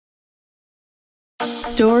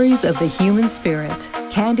Stories of the human spirit,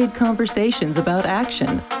 candid conversations about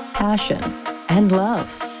action, passion, and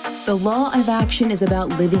love. The Law of Action is about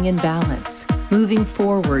living in balance, moving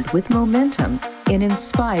forward with momentum in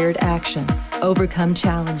inspired action. Overcome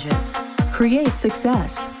challenges, create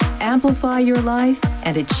success, amplify your life,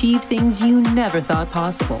 and achieve things you never thought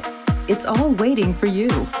possible. It's all waiting for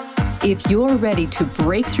you. If you're ready to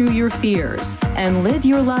break through your fears and live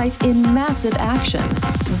your life in massive action,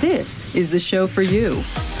 this is the show for you.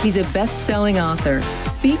 He's a best-selling author,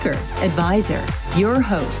 speaker, advisor, your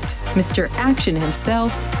host, Mr. Action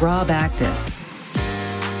himself, Rob Actis.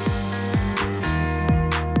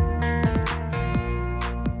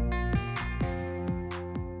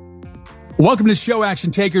 Welcome to the show, Action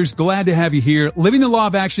Takers. Glad to have you here. Living the Law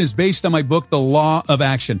of Action is based on my book, The Law of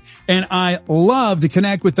Action. And I love to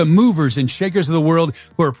connect with the movers and shakers of the world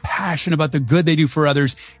who are passionate about the good they do for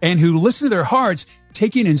others and who listen to their hearts,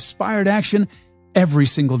 taking inspired action every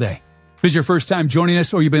single day. If it's your first time joining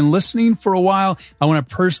us or you've been listening for a while, I want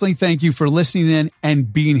to personally thank you for listening in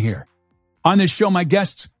and being here. On this show, my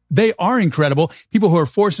guests, they are incredible, people who are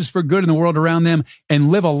forces for good in the world around them and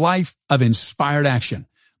live a life of inspired action.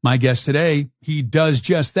 My guest today, he does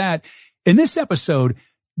just that. In this episode,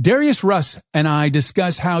 Darius Russ and I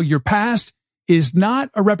discuss how your past is not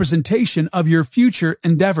a representation of your future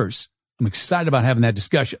endeavors. I'm excited about having that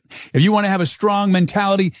discussion. If you want to have a strong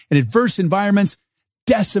mentality in adverse environments,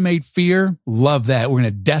 decimate fear, love that. We're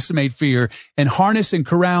going to decimate fear and harness and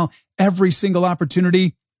corral every single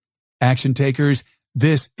opportunity. Action takers,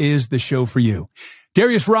 this is the show for you.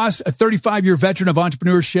 Darius Russ, a 35-year veteran of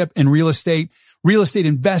entrepreneurship and real estate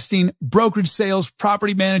investing, brokerage sales,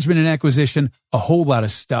 property management and acquisition, a whole lot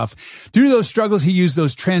of stuff. Through those struggles, he used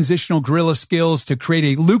those transitional guerrilla skills to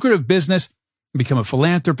create a lucrative business and become a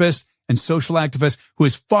philanthropist and social activist who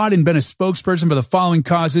has fought and been a spokesperson for the following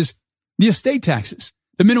causes: the estate taxes,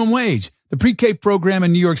 the minimum wage, the pre-K program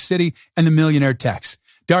in New York City, and the millionaire tax.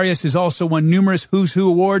 Darius has also won numerous Who's Who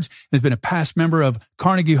awards and has been a past member of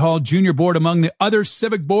Carnegie Hall Junior Board, among the other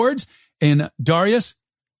civic boards. And Darius,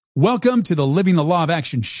 welcome to the Living the Law of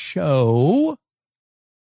Action show.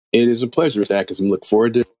 It is a pleasure, Mr. Actis. I look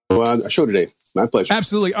forward to our show today. My pleasure.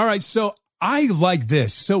 Absolutely. All right. So I like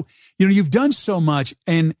this. So, you've done so much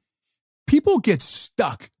and people get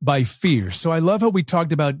stuck by fear. So I love how we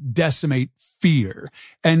talked about decimate fear.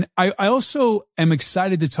 And I also am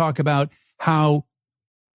excited to talk about how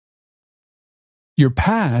your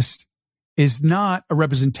past is not a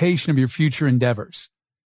representation of your future endeavors.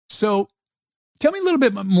 So tell me a little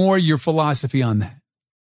bit more your philosophy on that.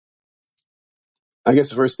 I guess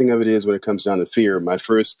the first thing of it is when it comes down to fear, my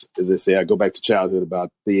first, as I say, I go back to childhood about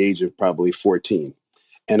the age of probably 14.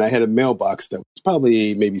 And I had a mailbox that was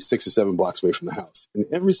probably maybe 6 or 7 blocks away from the house. And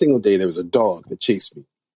every single day there was a dog that chased me.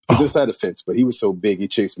 He was inside the fence, but he was so big, he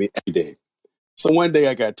chased me every day. So one day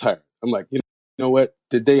I got tired. I'm like, you know what?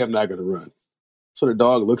 Today I'm not going to run. So the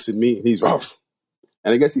dog looks at me and he's rough.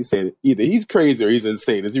 And I guess he's saying either he's crazy or he's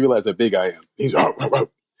insane. As he realized how big I am, he's rough, rough, rough.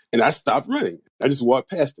 And I stopped running. I just walked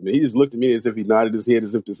past him. And he just looked at me as if he nodded his head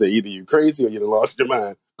as if to say, either you're crazy or you lost your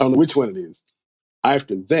mind. I don't know which one it is.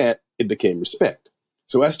 After that, it became respect.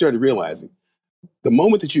 So I started realizing the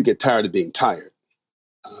moment that you get tired of being tired,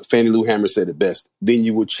 Fannie Lou Hamer said it best, then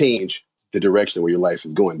you will change the direction where your life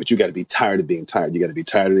is going. But you got to be tired of being tired. You got to be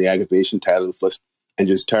tired of the aggravation, tired of the frustration, and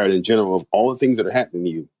just tired in general of all the things that are happening to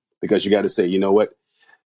you. Because you got to say, you know what?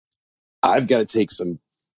 I've got to take some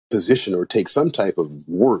position or take some type of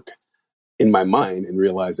work in my mind and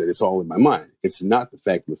realize that it's all in my mind. It's not the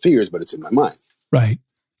fact of the fears, but it's in my mind. Right.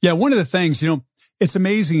 Yeah. One of the things, it's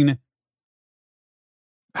amazing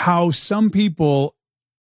how some people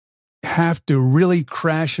have to really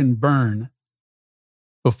crash and burn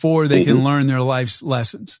before they can learn their life's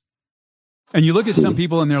lessons. And you look at some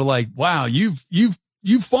people and they're like, wow, you've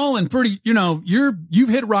fallen pretty, you've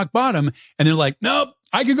hit rock bottom. And they're like, nope,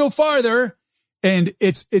 I could go farther. And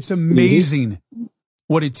it's amazing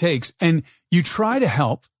what it takes. And you try to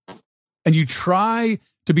help and you try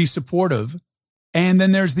to be supportive. And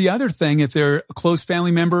then there's the other thing. If they're a close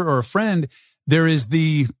family member or a friend, there is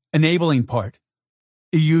the enabling part.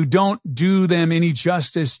 You don't do them any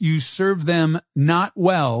justice. You serve them not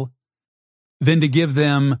well than to give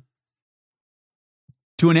them,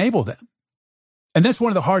 to enable them. And that's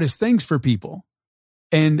one of the hardest things for people.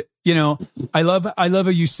 And, I love how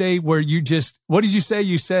you say where you just, what did you say?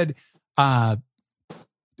 You said,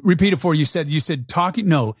 repeat it for you. You said talking.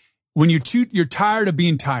 No, when you're tired of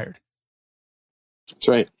being tired. That's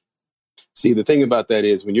right. See, the thing about that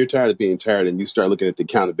is when you're tired of being tired and you start looking at the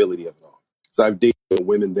accountability of it all. So I've dated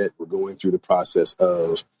women that were going through the process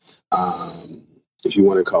of, if you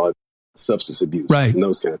want to call it, substance abuse, right, and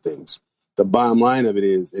those kind of things. The bottom line of it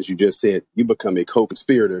is, as you just said, you become a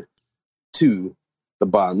co-conspirator to the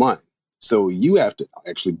bottom line. So you have to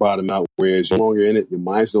actually bottom out, whereas you're no longer in it, your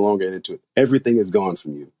mind's no longer into it. Everything is gone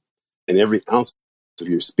from you, and every ounce of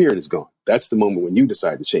your spirit is gone. That's the moment when you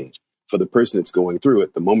decide to change. For the person that's going through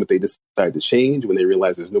it, the moment they decide to change, when they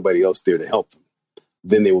realize there's nobody else there to help them,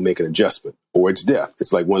 then they will make an adjustment, or it's death.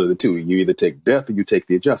 It's like one of the two. You either take death or you take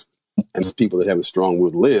the adjustment. And the people that have a strong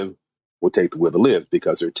will to live will take the will to live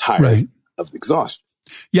because they're tired of exhaustion.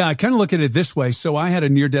 Yeah, I kind of look at it this way. So I had a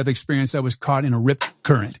near-death experience. I was caught in a rip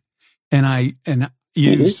current, and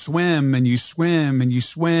you swim and you swim and you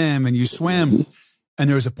swim and you swim, and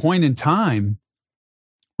there was a point in time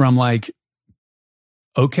where I'm like,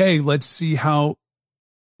 okay, let's see how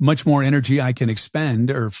much more energy I can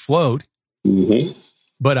expend or float.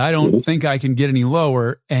 But I don't think I can get any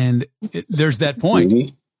lower. And there's that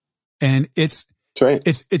point. And it's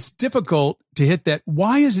difficult to hit that.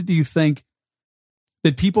 Why is it, do you think,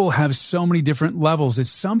 that people have so many different levels? That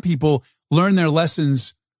some people learn their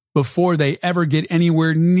lessons before they ever get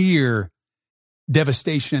anywhere near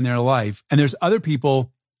devastation in their life. And there's other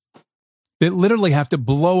people that literally have to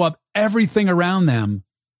blow up everything around them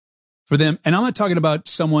for them. And I'm not talking about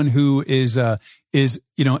someone who is,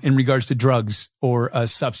 in regards to drugs or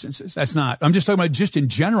substances. That's not, I'm just talking about just in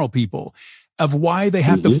general people, of why they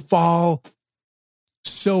have to fall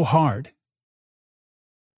so hard.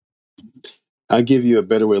 I'll give you a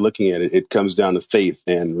better way of looking at it. It comes down to faith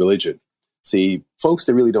and religion. See, folks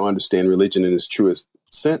that really don't understand religion in its truest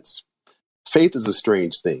sense, faith is a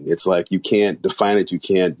strange thing. It's like you can't define it. You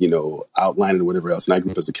can't, outline it or whatever else. And I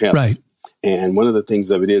grew up as a Catholic. Right. And one of the things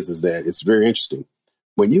of it is that it's very interesting.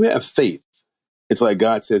 When you have faith, it's like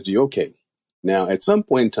God says to you, okay, now at some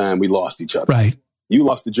point in time, we lost each other. Right. You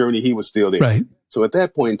lost the journey. He was still there. Right. So at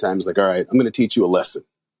that point in time, it's like, all right, I'm going to teach you a lesson.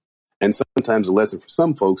 And sometimes a lesson for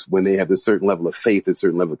some folks, when they have this certain level of faith, a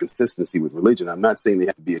certain level of consistency with religion, I'm not saying they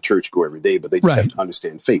have to be a churchgoer every day, but they just have to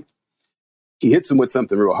understand faith. He hits them with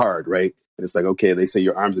something real hard, right? And it's like, okay, they say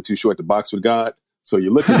your arms are too short to box with God. So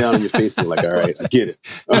you're looking down on your face and you're like, all right, I get it.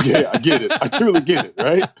 Okay, I get it. I truly get it,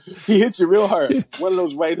 right? He hits you real hard. One of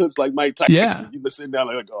those right hooks like Mike Tyson. Yeah. You've been sitting down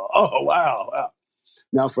like, oh, wow.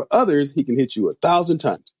 Now for others, he can hit you 1,000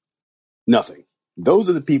 times. Nothing. Those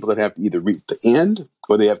are the people that have to either reach the end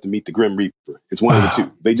or they have to meet the Grim Reaper. It's one of the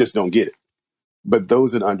two. They just don't get it. But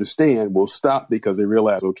those that understand will stop because they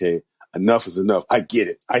realize, okay, enough is enough. I get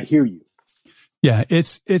it. I hear you. Yeah,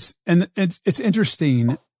 it's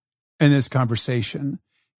interesting in this conversation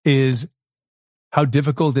is how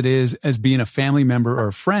difficult it is as being a family member or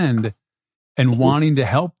a friend and wanting to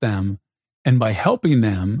help them. And by helping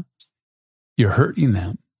them, you're hurting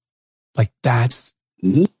them. Like that's,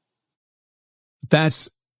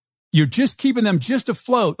 you're just keeping them just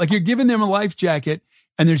afloat. Like you're giving them a life jacket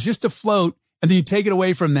and there's just afloat, and then you take it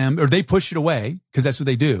away from them, or they push it away because that's what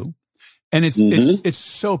they do. And it's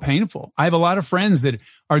so painful. I have a lot of friends that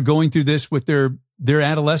are going through this with their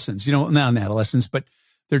adolescents, not adolescents, but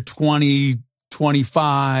they're 20,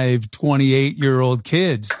 25, 28-year-old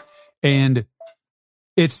kids. And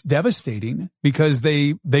it's devastating because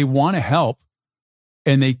they want to help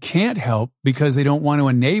and they can't help because they don't want to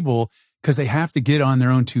enable, because they have to get on their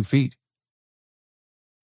own 2 feet.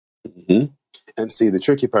 And see, the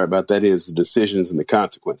tricky part about that is the decisions and the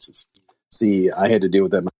consequences. See, I had to deal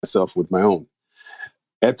with that myself with my own.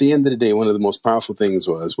 At the end of the day, one of the most powerful things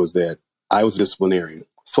was that I was a disciplinarian,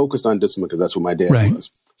 focused on discipline because that's what my dad was.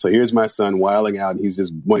 So here's my son wilding out, and he's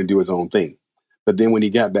just wanting to do his own thing. But then when he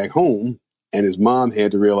got back home and his mom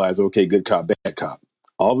had to realize, okay, good cop, bad cop.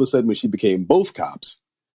 All of a sudden, when she became both cops,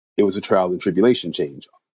 it was a trial and tribulation change.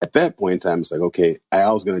 At that point in time, it's like, okay,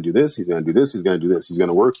 Al's going to do this. He's going to do this. He's going to do this. He's going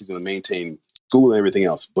to work. He's going to maintain school and everything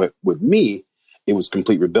else. But with me, it was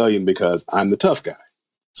complete rebellion because I'm the tough guy.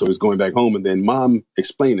 So he's going back home, and then mom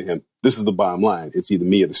explained to him, this is the bottom line. It's either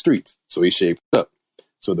me or the streets. So he shaped up.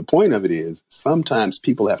 So the point of it is sometimes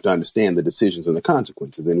people have to understand the decisions and the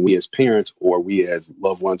consequences. And we as parents or we as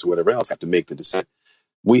loved ones or whatever else have to make the decision.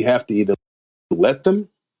 We have to either let them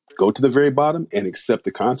go to the very bottom and accept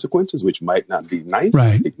the consequences, which might not be nice.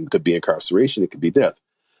 It could be incarceration. It could be death.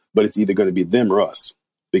 But it's either going to be them or us,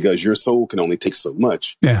 because your soul can only take so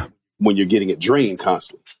much when you're getting it drained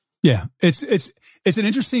constantly. Yeah. It's an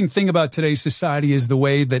interesting thing about today's society is the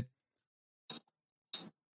way that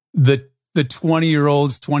the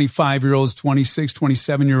 20-year-olds, 25-year-olds, 26,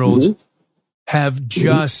 27-year-olds have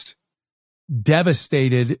just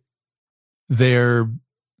devastated their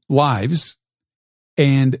lives,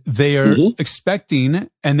 and they are expecting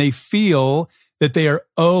and they feel that they are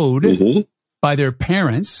owed by their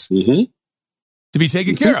parents to be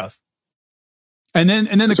taken care of. And then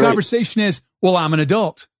the conversation is, well, I'm an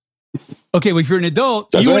adult. Okay, well, if you're an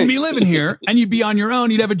adult, you wouldn't be living here and you'd be on your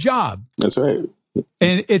own. You'd have a job. That's right.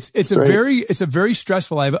 And it's a very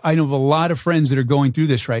stressful. I know of a lot of friends that are going through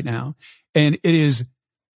this right now, and it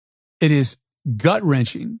is gut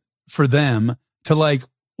wrenching for them to like,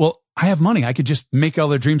 well, I have money. I could just make all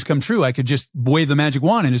their dreams come true. I could just wave the magic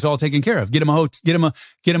wand and it's all taken care of. Get them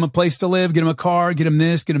a place to live, get them a car, get them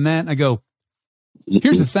this, get them that. And I go,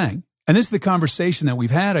 here's the thing. And this is the conversation that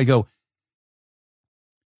we've had. I go,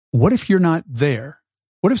 what if you're not there?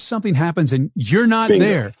 What if something happens and you're not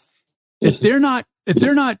there? If they're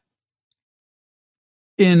not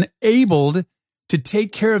enabled to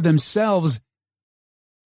take care of themselves,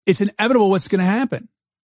 it's inevitable what's going to happen.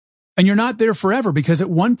 And you're not there forever, because at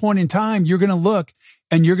one point in time, you're going to look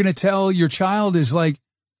and you're going to tell your child is like,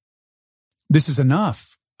 this is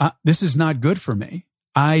enough. This is not good for me.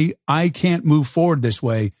 I can't move forward this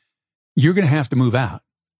way. You're going to have to move out.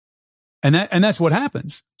 And that's what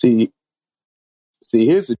happens. See,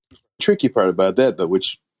 here's the tricky part about that, though,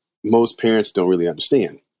 which most parents don't really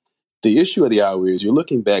understand. The issue of the hour is you're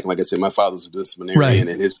looking back. Like I said, my father's a disciplinarian,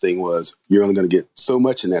 and his thing was, you're only going to get so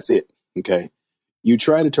much and that's it. Okay. You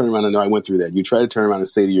try to turn around, and I went through that. You try to turn around and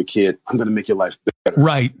say to your kid, I'm going to make your life better.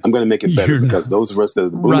 Right. I'm going to make it better, because those of us that are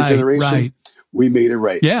the boomer generation, we made it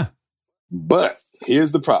right. Yeah. But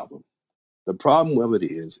here's the problem. The problem with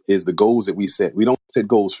it is the goals that we set. We don't set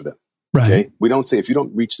goals for them. Right. Okay. We don't say, if you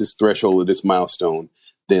don't reach this threshold or this milestone,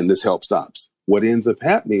 then this help stops. What ends up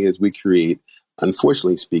happening is we create,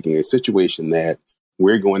 unfortunately speaking, a situation that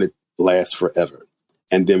we're going to last forever.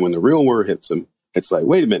 And then when the real world hits them, it's like,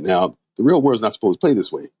 wait a minute now, the real world's not supposed to play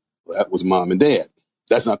this way. Well, that was mom and dad.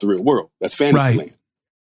 That's not the real world. That's fantasy land.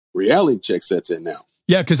 Reality check sets in now.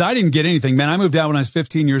 Yeah, because I didn't get anything, man. I moved out when I was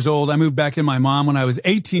 15 years old. I moved back in my mom when I was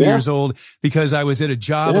 18 years old, because I was at a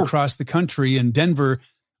job across the country in Denver,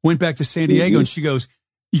 went back to San Diego, and she goes,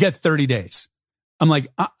 you got 30 days. I'm like,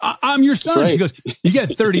 I'm your son. She goes, you got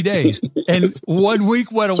 30 days. And 1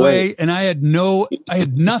 week went away and I had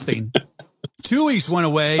nothing. 2 weeks went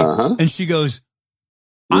away and she goes,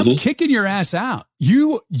 I'm kicking your ass out.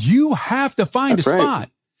 You have to find a spot.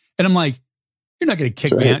 And I'm like, you're not going to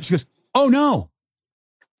kick me out. She goes, oh no,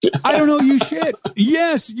 I don't know you shit.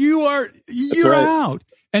 Yes, you're out.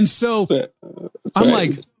 And so I'm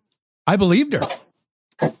like, I believed her.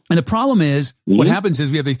 And the problem is, what happens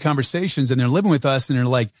is we have these conversations and they're living with us and they're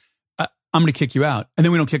like, I'm going to kick you out. And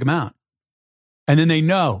then we don't kick them out. And then they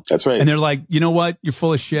know. That's right. And they're like, you know what? You're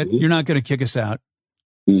full of shit. You're not going to kick us out.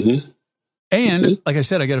 And like I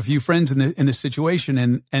said, I got a few friends in this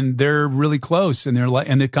situation and they're really close. And they're like,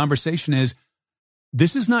 and the conversation is,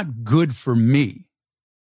 this is not good for me.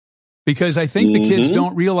 Because I think the kids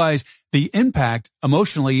don't realize the impact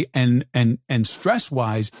emotionally and stress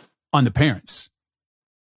wise on the parents.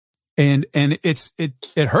 And it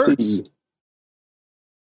hurts. See,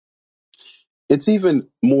 it's even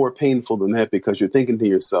more painful than that, because you're thinking to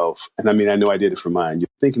yourself, and I mean, I know I did it for mine. You're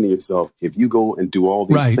thinking to yourself, if you go and do all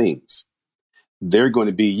these things, they're going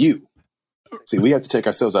to be you. See, we have to take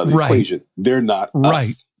ourselves out of the equation. They're not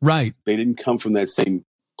us. Right. They didn't come from that same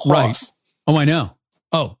cloth. Oh, I know.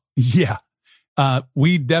 Oh, yeah.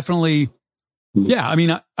 We definitely, I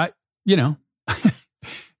mean, I you know,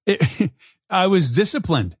 I was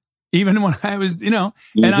disciplined. Even when I was, and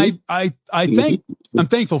I'm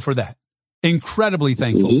thankful for that. Incredibly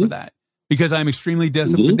thankful for that, because I'm extremely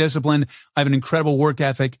disciplined. I have an incredible work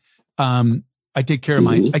ethic. I take care of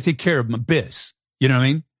my biz. You know what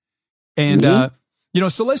I mean? And,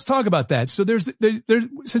 so let's talk about that. So there's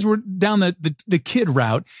since we're down the kid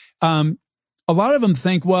route, a lot of them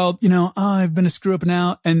think, well, I've been a screw up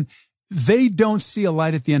now, and they don't see a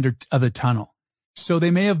light at the end of the tunnel. So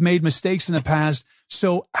they may have made mistakes in the past.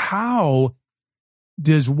 So how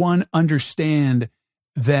does one understand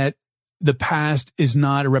that the past is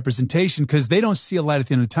not a representation? Because they don't see a light at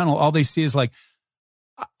the end of the tunnel. All they see is like,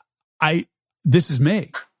 this is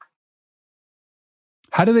me.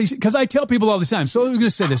 How do they? Because I tell people all the time. So I was going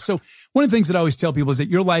to say this. So one of the things that I always tell people is that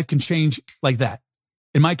your life can change like that.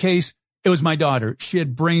 In my case, it was my daughter. She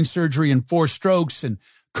had brain surgery and 4 strokes and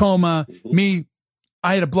coma. Me,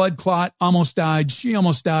 I had a blood clot, almost died. She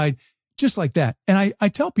almost died, just like that. And I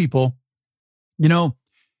tell people,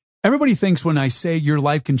 everybody thinks when I say your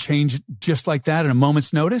life can change just like that at a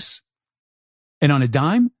moment's notice and on a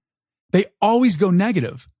dime, they always go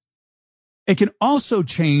negative. It can also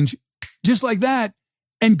change just like that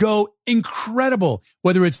and go incredible,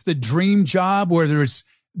 whether it's the dream job, whether it's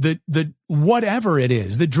the whatever it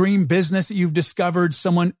is, the dream business that you've discovered,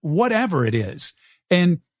 someone, whatever it is.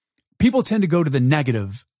 And people tend to go to the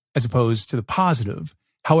negative as opposed to the positive.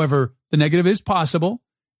 However, the negative is possible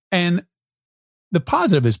and the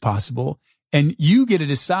positive is possible. And you get to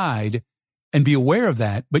decide and be aware of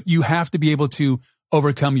that, but you have to be able to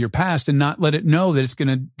overcome your past and not let it know that it's going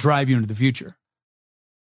to drive you into the future.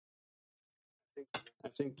 I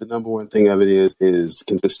think the number one thing of it is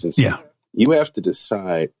consistency. Yeah. You have to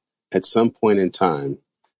decide at some point in time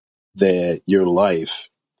that your life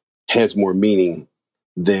has more meaning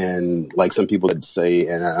than, like some people that say,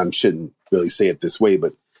 and I shouldn't really say it this way,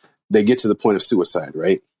 but they get to the point of suicide,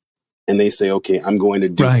 right? And they say, okay, I'm going to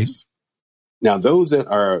do this. Now, those that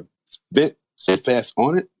are steadfast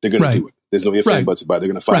on it, they're going to do it. There's no ifs and buts about it. They're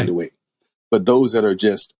going to find a way. But those that are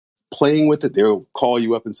just playing with it, they'll call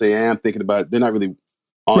you up and say, I'm thinking about it. They're not really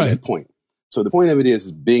on that point. So the point of it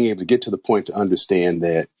is being able to get to the point to understand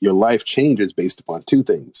that your life changes based upon two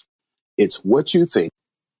things. It's what you think,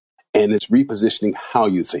 and it's repositioning how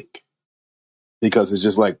you think. Because it's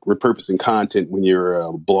just like repurposing content when you're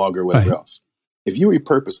a blogger or whatever else. If you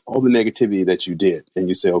repurpose all the negativity that you did and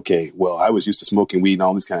you say, okay, well, I was used to smoking weed and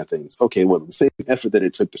all these kind of things. Okay, well, the same effort that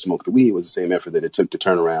it took to smoke the weed was the same effort that it took to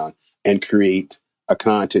turn around and create a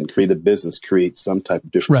content, create a business, create some type of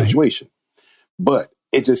different situation. But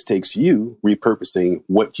it just takes you repurposing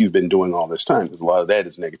what you've been doing all this time, because a lot of that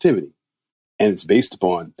is negativity. And it's based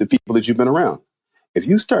upon the people that you've been around. If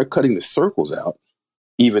you start cutting the circles out,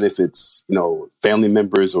 even if it's, family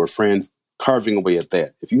members or friends, carving away at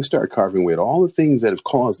that. If you start carving away at all the things that have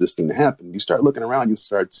caused this thing to happen, you start looking around, you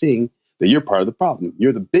start seeing that you're part of the problem.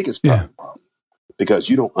 You're the biggest part of the problem, because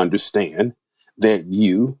you don't understand that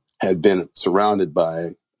you have been surrounded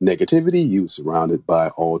by negativity. You surrounded by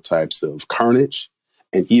all types of carnage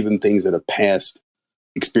and even things that are past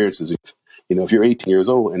experiences. If you're 18 years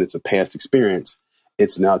old and it's a past experience,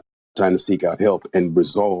 it's now time to seek out help and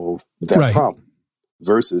resolve that problem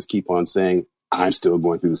versus keep on saying, I'm still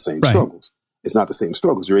going through the same struggles. It's not the same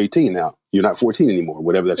struggles. You're 18 now. You're not 14 anymore,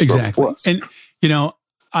 whatever that struggle was. And,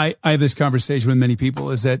 I have this conversation with many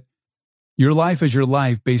people is that your life is your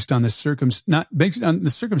life based on the not based on the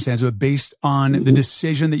circumstance, but based on the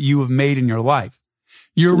decision that you have made in your life.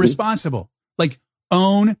 You're responsible. Like,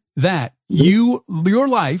 own that. Your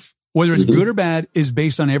life, whether it's good or bad, is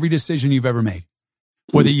based on every decision you've ever made.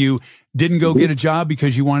 Whether you didn't go get a job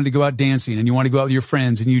because you wanted to go out dancing and you wanted to go out with your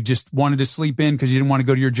friends and you just wanted to sleep in because you didn't want to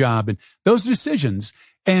go to your job, and those decisions.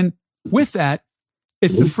 And with that,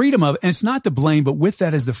 it's the freedom of, and it's not the blame, but with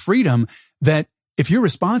that is the freedom that if you're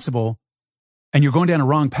responsible and you're going down a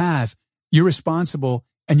wrong path, you're responsible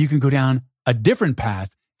and you can go down a different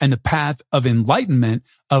path, and the path of enlightenment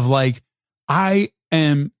of like, I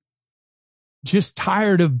am just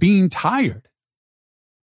tired of being tired.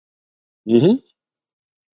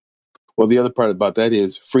 Well, the other part about that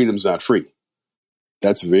is freedom's not free.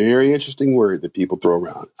 That's a very interesting word that people throw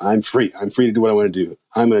around. I'm free. I'm free to do what I want to do.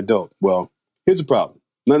 I'm an adult. Well, here's the problem.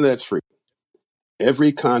 None of that's free.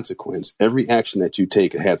 Every consequence, every action that you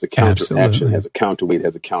take, it has a counter action, has a counterweight,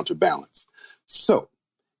 has a counterbalance. So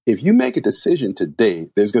if you make a decision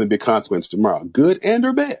today, there's going to be a consequence tomorrow, good and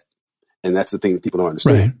or bad. And that's the thing that people don't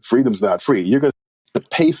understand. Freedom's not free. You're going to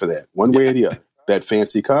pay for that one way or the other. That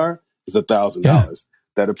fancy car is $1,000.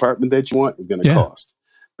 That apartment that you want is going to cost.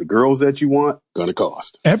 The girls that you want, going to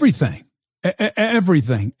cost. Everything.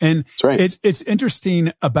 Everything. And it's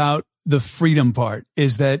interesting about the freedom part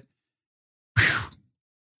is that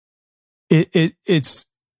it's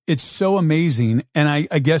so amazing. And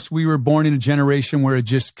I guess we were born in a generation where it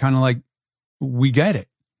just kind of like, we get it.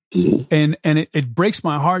 And it breaks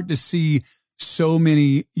my heart to see so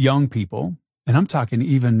many young people, and I'm talking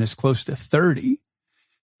even as close to 30,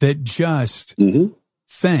 that just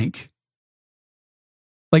think,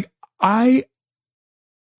 like, I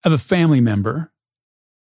have a family member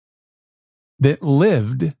that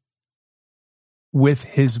lived with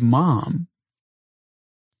his mom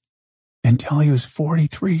until he was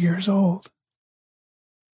 43 years old.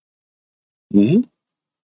 And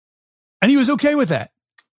he was okay with that.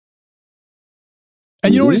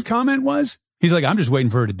 And you know what his comment was? He's like, I'm just waiting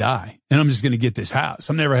for her to die, and I'm just going to get this house.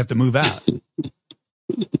 I'll never have to move out.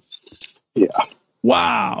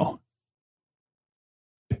 Wow.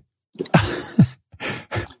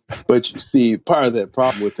 But you see, part of that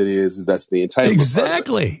problem with it is that's the entitlement.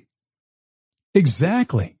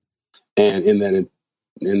 Exactly. And in that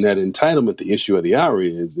entitlement, the issue of the hour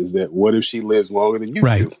is that what if she lives longer than you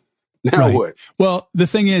do? Now what? Well, the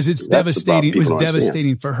thing is, it's devastating. It was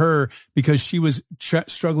devastating for her because she was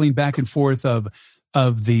struggling back and forth of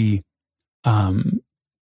the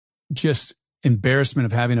just embarrassment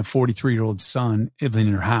of having a 43-year-old son living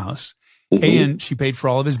in her house. And she paid for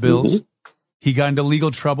all of his bills. He got into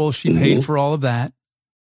legal trouble. She paid for all of that.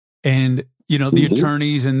 And, the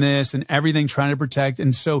attorneys and this and everything trying to protect.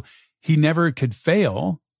 And so he never could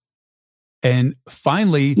fail. And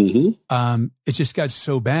finally, it just got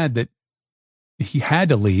so bad that he had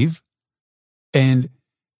to leave. And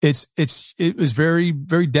it was very,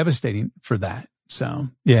 very devastating for that. So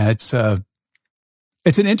yeah, it's an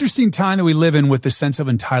interesting time that we live in with the sense of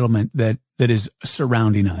entitlement that is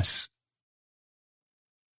surrounding us.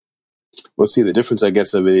 Well, see, the difference, I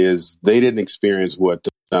guess, of it is they didn't experience what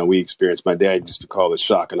we experienced. My dad used to call it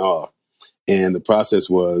shock and awe. And the process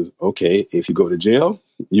was, okay, if you go to jail,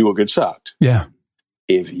 you will get shocked. Yeah.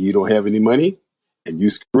 If you don't have any money and you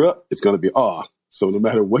screw up, it's going to be awe. So no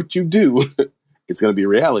matter what you do, it's going to be a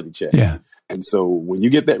reality check. Yeah. And so when you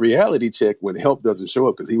get that reality check, when help doesn't show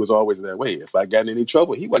up, because he was always that way. If I got in any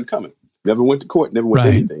trouble, he wasn't coming. Never went to court, never went to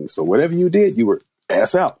anything. So whatever you did, you were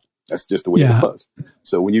ass out. That's just the way it was.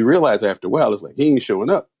 So when you realize after a while, it's like, he ain't showing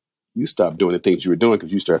up. You stop doing the things you were doing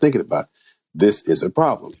because you start thinking about, this is a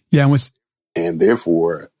problem. Yeah. And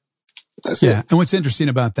therefore, that's it. And what's interesting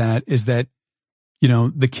about that is that,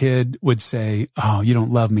 the kid would say, oh, you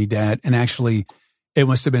don't love me, Dad. And actually, it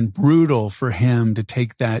must have been brutal for him to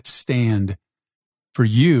take that stand for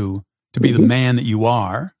you to be the man that you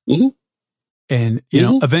are. And,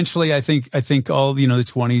 eventually I think all, the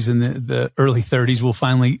 20s and the early 30s will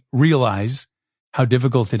finally realize how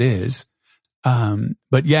difficult it is.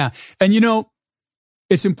 But yeah. And,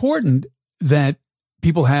 it's important that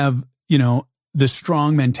people have, the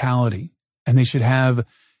strong mentality, and they should have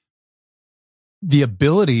the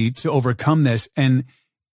ability to overcome this. And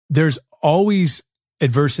there's always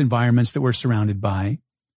adverse environments that we're surrounded by.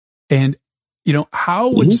 And, how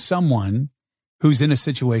would someone who's in a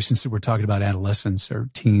situation, so we're talking about adolescents or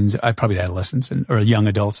teens, probably adolescents or young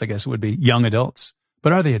adults, I guess it would be young adults,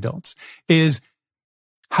 but are they adults?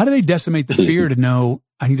 How do they decimate the fear to know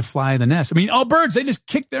I need to fly the nest? I mean, all birds, they just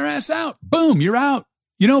kick their ass out. Boom, you're out.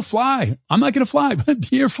 Fly. I'm not going to fly,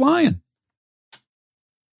 but you're flying.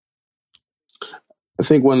 I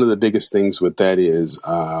think one of the biggest things with that is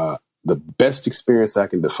the best experience I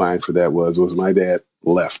can define for that was my dad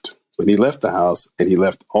left. When he left the house, and he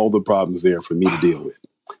left all the problems there for me to deal with.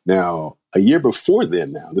 Now, a year before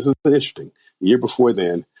then, this is interesting. A year before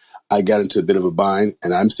then, I got into a bit of a bind,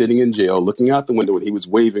 and I'm sitting in jail looking out the window, and he was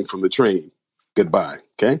waving from the train. Goodbye.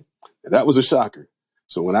 Okay. And that was a shocker.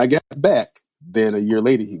 So when I got back, then a year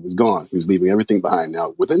later, he was gone. He was leaving everything behind.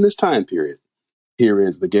 Now, within this time period, here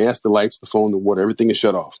is the gas, the lights, the phone, the water, everything is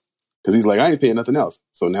shut off. Because he's like, I ain't paying nothing else.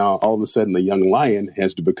 So now all of a sudden, the young lion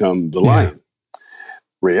has to become the lion.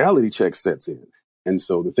 Reality check sets in. And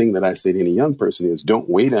so the thing that I say to any young person is, don't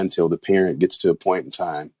wait until the parent gets to a point in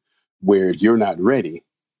time where if you're not ready,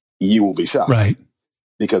 you will be shocked. Right.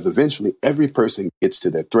 Because eventually every person gets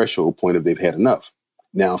to that threshold point of they've had enough.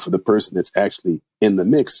 Now, for the person that's actually in the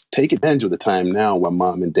mix, take advantage of the time now while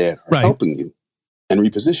mom and dad are helping you and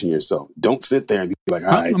reposition yourself. Don't sit there and be like,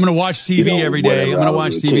 all right, I'm going to watch TV every day. I'm going to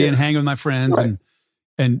watch TV and hang with my friends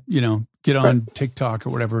and get on TikTok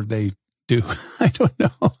or whatever they do. I don't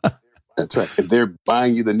know. That's right. If they're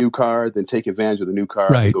buying you the new car, then take advantage of the new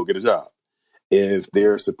car and go get a job. If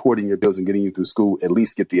they're supporting your bills and getting you through school, at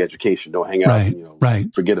least get the education. Don't hang out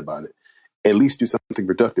and forget about it. At least do something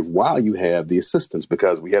productive while you have the assistance,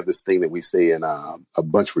 because we have this thing that we say in a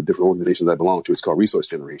bunch of different organizations I belong to. It's called resource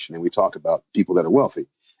generation. And we talk about people that are wealthy.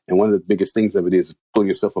 And one of the biggest things of it is pulling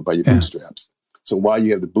yourself up by your bootstraps. So while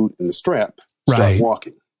you have the boot and the strap, start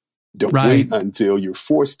walking. Don't wait until you're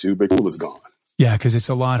forced to, but cool is gone. Yeah, because it's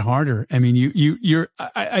a lot harder. I mean,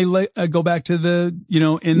 I go back to the,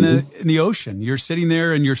 in the ocean. You're sitting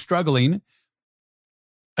there and you're struggling.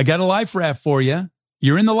 I got a life raft for you.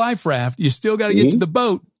 You're in the life raft. You still got to get to the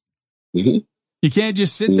boat. You can't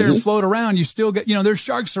just sit there and float around. You still got, there's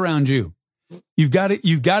sharks around you. You've got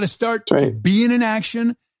to start being in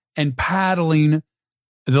action and paddling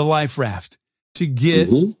the life raft to get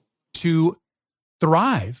to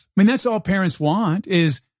thrive. I mean, that's all parents want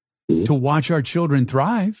is to watch our children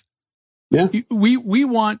thrive. Yeah. We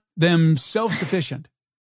want them self-sufficient.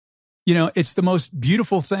 It's the most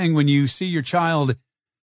beautiful thing when you see your child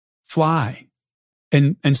fly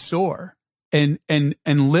and soar and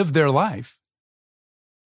live their life.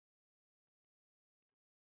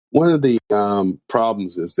 One of the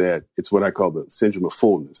problems is that it's what I call the syndrome of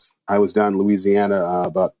fullness. I was down in Louisiana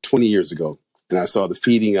about 20 years ago, and I saw the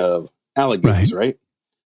feeding of alligators, right?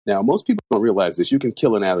 Now, most people don't realize this. You can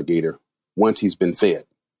kill an alligator once he's been fed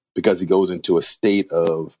because he goes into a state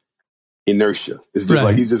of inertia. It's just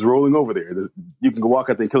like he's just rolling over there. You can go walk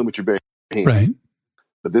out there and kill him with your bare hands. Right.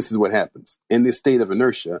 But this is what happens. In this state of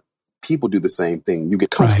inertia, people do the same thing. You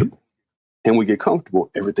get comfortable. And when you get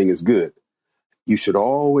comfortable, everything is good. You should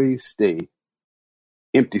always stay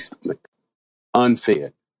empty stomach,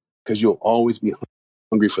 unfed, because you'll always be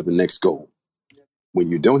hungry for the next goal. When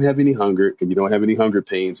you don't have any hunger and you don't have any hunger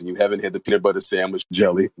pains and you haven't had the peanut butter sandwich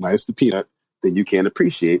jelly minus the peanut, then you can't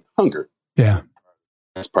appreciate hunger. Yeah.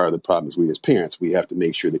 That's part of the problem is we as parents, we have to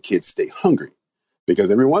make sure the kids stay hungry.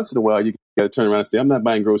 Because every once in a while, you got to turn around and say, I'm not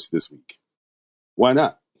buying groceries this week. Why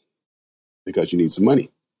not? Because you need some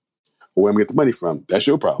money. Well, where am I going to get the money from? That's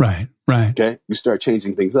your problem. Right, right. Okay? You start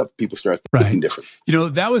changing things up, people start thinking different. You know,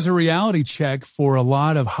 that was a reality check for a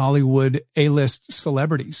lot of Hollywood A-list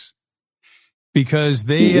celebrities because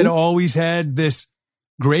they had always had this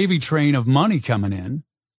gravy train of money coming in.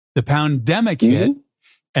 The pandemic hit,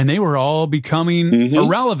 and they were all becoming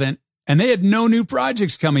irrelevant, and they had no new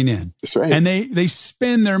projects coming in. That's right. And they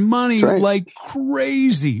spend their money like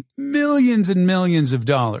crazy, millions and millions of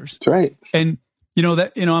dollars. That's right. And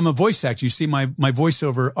I'm a voice actor. You see my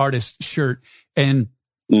voiceover artist shirt, and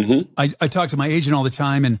I talk to my agent all the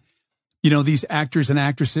time, and these actors and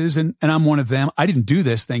actresses, and I'm one of them. I didn't do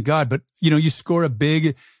this, thank God, but you score a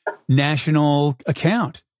big national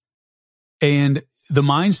account, and the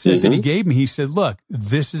mindset that he gave me, he said, look,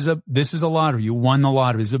 this is a lottery. You won the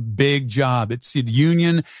lottery. It's a big job. It's a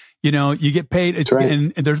union. You get paid. It's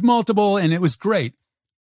and there's multiple, and it was great.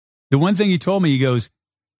 The one thing he told me, he goes,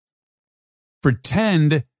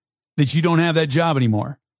 pretend that you don't have that job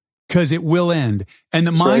anymore because it will end. And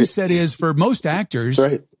the mindset is for most actors,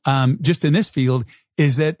 just in this field,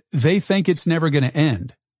 is that they think it's never going to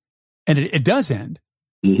end. And it does end.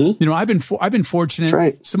 I've been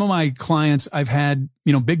fortunate. Some of my clients I've had,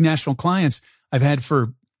 big national clients I've had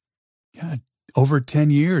for over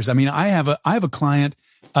 10 years. I mean, I have a client,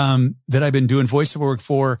 that I've been doing voiceover work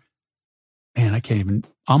for, and I can't even,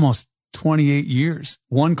 almost 28 years.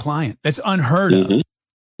 One client. That's unheard of.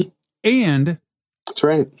 And that's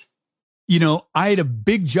right. I had a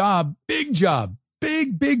big job, big job.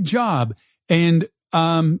 And,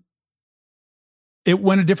 it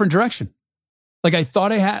went a different direction. Like I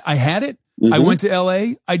thought I had it. I went to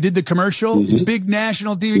LA. I did the commercial, big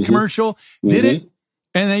national TV commercial, did it.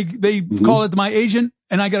 And they called it to my agent,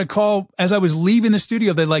 and I got a call as I was leaving the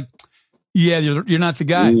studio. They're like, yeah, you're not the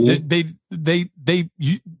guy. They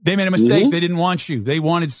made a mistake. They didn't want you. They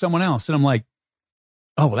wanted someone else. And I'm like,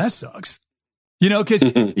 oh, well, that sucks. Cause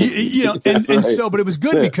so, but it was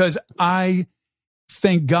good because I,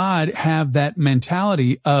 thank God, have that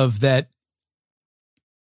mentality of that.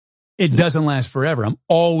 It doesn't last forever. I'm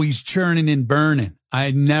always churning and burning. I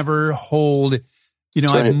never hold,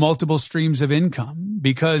 I have multiple streams of income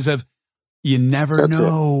because of you never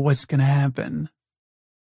know what's going to happen.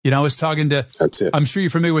 I was talking to, I'm sure you're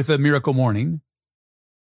familiar with The Miracle Morning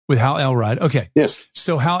with Hal Elrod. Okay. Yes.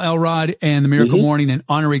 So Hal Elrod and The Miracle Morning, and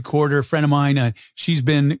Honorée Corder, a friend of mine, she's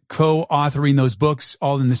been co-authoring those books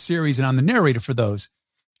all in the series, and I'm the narrator for those.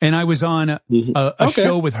 And I was on a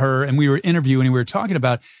show with her, and we were interviewing, and we were talking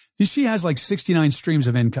about, she has like 69 streams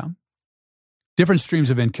of income, different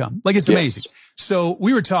streams of income. Like it's amazing. So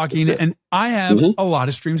we were talking, and I have a lot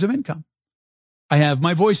of streams of income. I have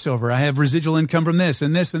my voiceover. I have residual income from this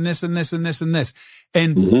and this and this and this and this and this.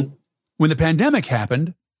 And when the pandemic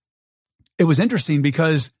happened, it was interesting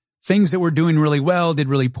because things that were doing really well did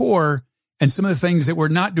really poor, and some of the things that were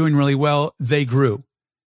not doing really well, they grew.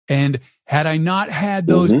 And had I not had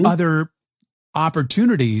those other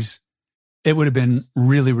opportunities, it would have been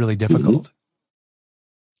really, really difficult.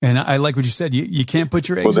 And I like what you said. You can't put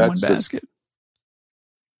your eggs in one basket.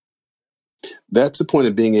 That's the point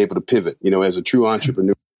of being able to pivot. As a true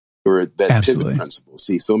entrepreneur, that pivot principle.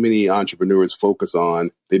 See, so many entrepreneurs focus on,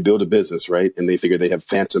 they build a business, right? And they figure they have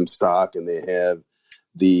phantom stock and they have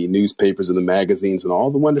the newspapers and the magazines and all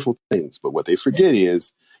the wonderful things. But what they forget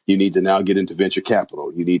is you need to now get into venture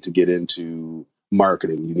capital. You need to get into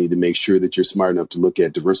marketing. You need to make sure that you're smart enough to look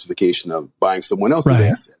at diversification of buying someone else's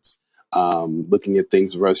assets, looking at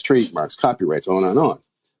things as trademarks, copyrights, on and on.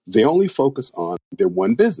 They only focus on their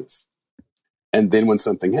one business. And then when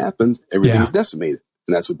something happens, everything is decimated.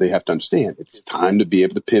 And that's what they have to understand. It's time to be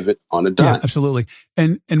able to pivot on a dime. Yeah, absolutely.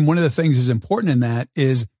 And one of the things is important in that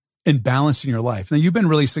is in balancing your life. Now, you've been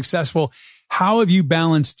really successful. How have you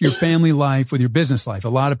balanced your family life with your business life? A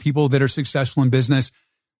lot of people that are successful in business,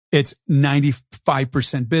 it's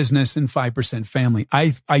 95% business and 5% family.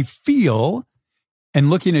 I feel, and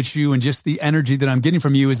looking at you and just the energy that I'm getting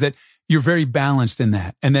from you, is that you're very balanced in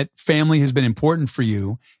that, and that family has been important for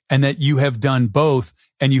you, and that you have done both,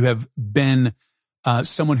 and you have been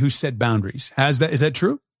someone who set boundaries. Is that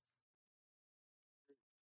true?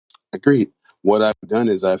 Agreed. What I've done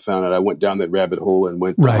is I found out I went down that rabbit hole and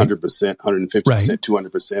went 100%, 150%,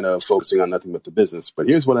 200% of focusing on nothing but the business. But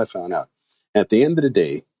here's what I found out. At the end of the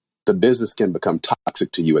day, the business can become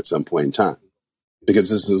toxic to you at some point in time because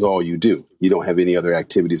this is all you do. You don't have any other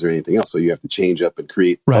activities or anything else. So you have to change up and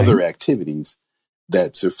create other activities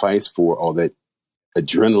that suffice for all that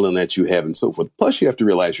adrenaline that you have and so forth. Plus, you have to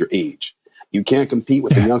realize your age. You can't compete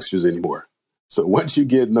with the youngsters anymore. So once you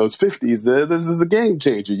get in those 50s, this is a game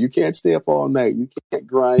changer. You can't stay up all night. You can't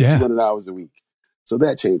grind 200 hours a week. So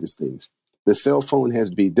that changes things. The cell phone has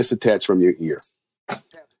to be disattached from your ear.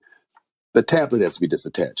 The tablet has to be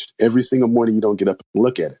disattached. Every single morning you don't get up and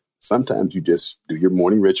look at it. Sometimes you just do your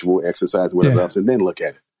morning ritual, exercise, whatever else, and then look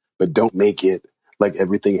at it. But don't make it like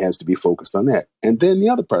everything has to be focused on that. And then the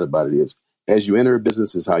other part about it is, as you enter a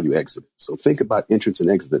business is how you exit it. So think about entrance and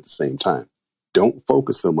exit at the same time. Don't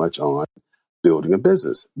focus so much on building a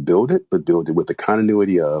business. Build it, but build it with the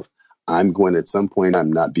continuity of, I'm going at some point,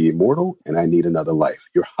 I'm not be immortal and I need another life.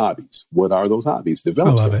 Your hobbies. What are those hobbies?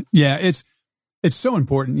 Develop I love it. Yeah, it's so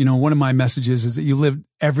important. You know, one of my messages is that you live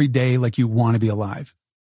every day like you want to be alive.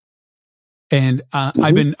 And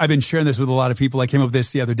I've been sharing this with a lot of people. I came up with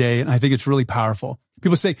this the other day, and I think it's really powerful.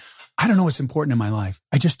 People say, I don't know what's important in my life.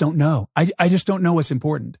 I just don't know. I just don't know what's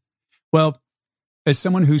important. Well, as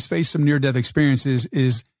someone who's faced some near-death experiences,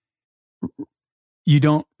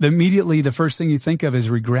 immediately the first thing you think of is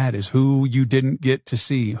regret, is who you didn't get to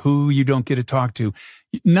see, who you don't get to talk to.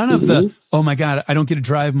 None of the, oh my God, I don't get to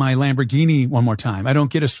drive my Lamborghini one more time. I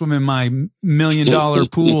don't get to swim in my $1 million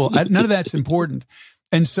pool. None of that's important.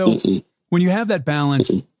 And so when you have that balance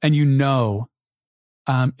and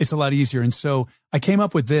it's a lot easier. And so I came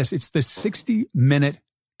up with this. It's the 60-minute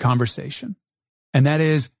conversation. And that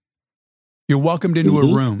is, you're welcomed into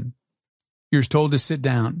a room. You're told to sit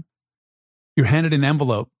down. You're handed an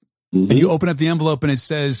envelope. And you open up the envelope and it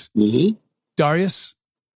says, Darius,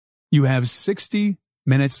 you have 60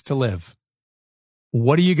 minutes to live.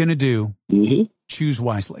 What are you going to do? Choose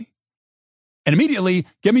wisely. And immediately,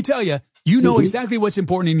 let me tell you, you know exactly what's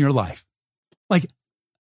important in your life. Like,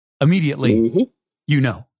 immediately, you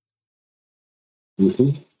know.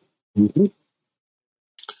 I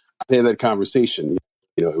had that conversation.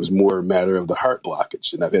 You know, it was more a matter of the heart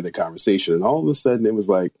blockage. And I've had that conversation. And all of a sudden, it was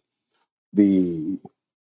like the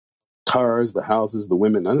cars, the houses, the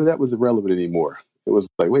women, none of that was irrelevant anymore. It was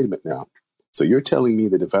like, wait a minute now. So you're telling me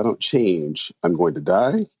that if I don't change, I'm going to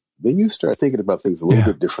die? Then you start thinking about things a little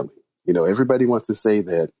bit differently. You know, everybody wants to say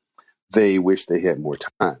that they wish they had more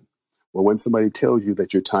time. Well, when somebody tells you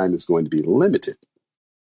that your time is going to be limited,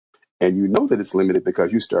 and you know that it's limited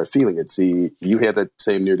because you start feeling it. See, you had that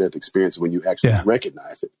same near-death experience when you actually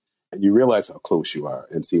recognize it, and you realize how close you are.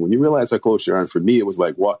 And see, when you realize how close you are, and for me, it was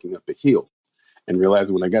like walking up a hill, and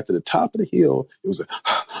realizing when I got to the top of the hill, it was like,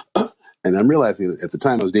 and I'm realizing at the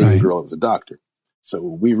time I was dating a girl, I was a doctor. So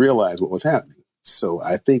we realized what was happening. So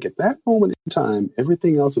I think at that moment in time,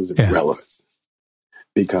 everything else was irrelevant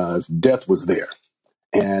because death was there.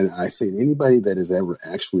 And I say to anybody that has ever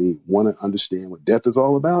actually want to understand what death is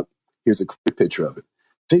all about, here's a clear picture of it.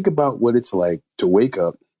 Think about what it's like to wake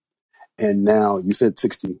up, and now you said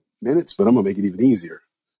 60 minutes, but I'm going to make it even easier.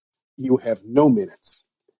 You have no minutes.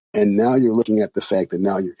 And now you're looking at the fact that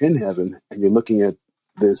now you're in heaven, and you're looking at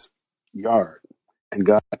this yard, and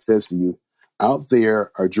God says to you, out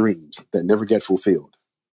there are dreams that never get fulfilled.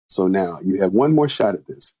 So now you have one more shot at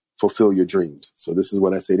this. Fulfill your dreams. So this is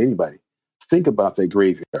what I say to anybody. Think about that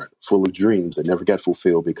graveyard full of dreams that never got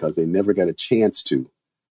fulfilled because they never got a chance to,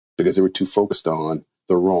 because they were too focused on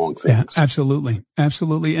the wrong things. Yeah, absolutely.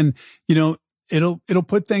 Absolutely. And, you know, it'll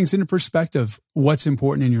put things into perspective, what's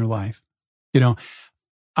important in your life. You know,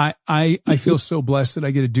 I feel so blessed that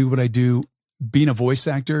I get to do what I do, being a voice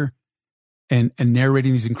actor and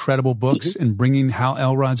narrating these incredible books and bringing Hal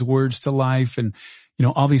Elrod's words to life and, you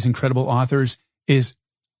know, all these incredible authors is,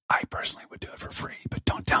 I personally would do it for free, but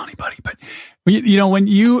don't tell anybody. But, you know, when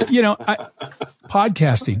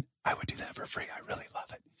podcasting, I would do that for free. I really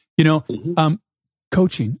love it. You know,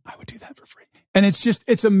 coaching, I would do that for free. And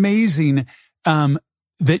it's amazing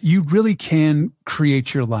that you really can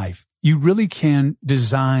create your life. You really can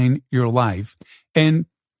design your life. And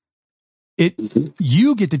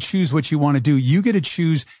you get to choose what you want to do. You get to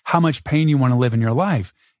choose how much pain you want to live in your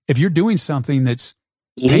life. If you're doing something that's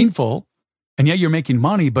painful, and yeah, you're making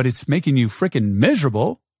money, but it's making you freaking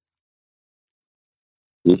miserable.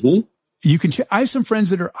 You can. I have some friends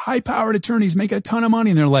that are high-powered attorneys, make a ton of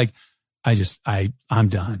money, and they're like, I'm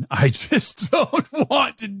done. I just don't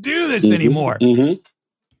want to do this anymore. That's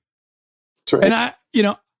right.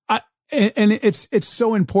 And it's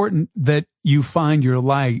so important that you find your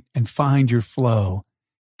light and find your flow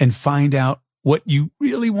and find out what you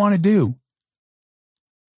really want to do.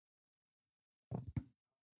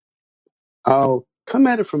 I'll come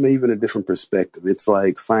at it from even a different perspective. It's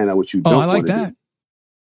like, find out what you don't want to do. I like that.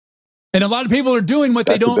 And a lot of people are doing what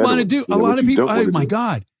they don't want to do. A lot of people, oh my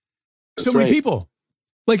God. So many people.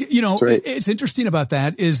 Like, it's interesting about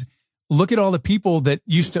that is look at all the people that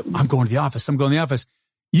used to, I'm going to the office.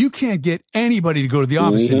 You can't get anybody to go to the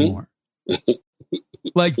office anymore.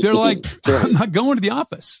 Like, they're like, I'm not going to the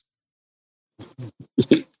office.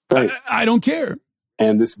 Right. I don't care.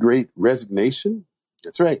 And this great resignation,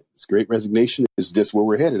 that's right. This great resignation is just where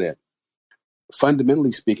we're headed at.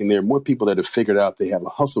 Fundamentally speaking, there are more people that have figured out they have a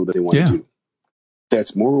hustle that they want to do.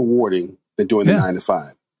 That's more rewarding than doing the 9 to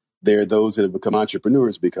 5. There are those that have become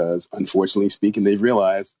entrepreneurs because, unfortunately speaking, they've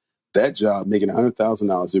realized that job making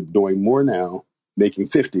 $100,000, they're doing more now, making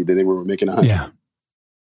 50 than they were making 100. Yeah.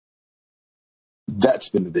 That's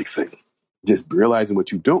been the big thing. Just realizing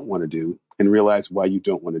what you don't want to do and realize why you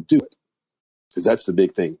don't want to do it. Because that's the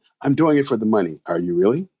big thing. I'm doing it for the money. Are you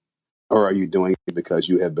really? Or are you doing it because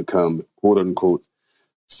you have become, quote unquote,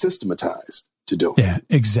 systematized to do it? Yeah,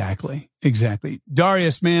 exactly.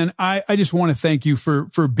 Darius, man, I just want to thank you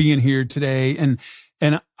for being here today.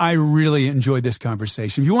 And I really enjoyed this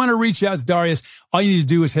conversation. If you want to reach out to Darius, all you need to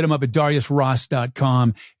do is hit him up at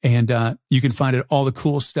dariusross.com, and you can find out all the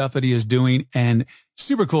cool stuff that he is doing, and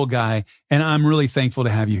super cool guy. And I'm really thankful to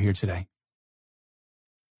have you here today.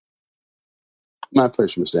 My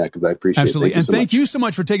pleasure, Mr. Atkins. I appreciate it. Absolutely. And thank you so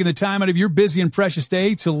much for taking the time out of your busy and precious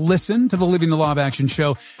day to listen to the Living the Law of Action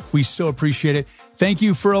show. We so appreciate it. Thank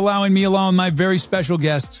you for allowing me, along with my very special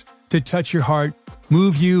guests, to touch your heart,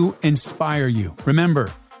 move you, inspire you.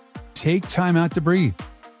 Remember, take time out to breathe.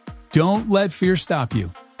 Don't let fear stop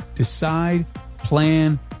you. Decide,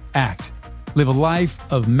 plan, act. Live a life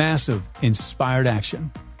of massive, inspired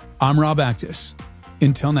action. I'm Rob Actis.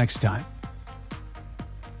 Until next time.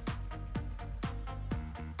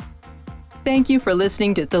 Thank you for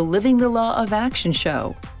listening to the Living the Law of Action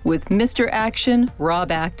show with Mr. Action, Rob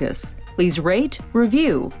Actis. Please rate,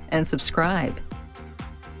 review, and subscribe.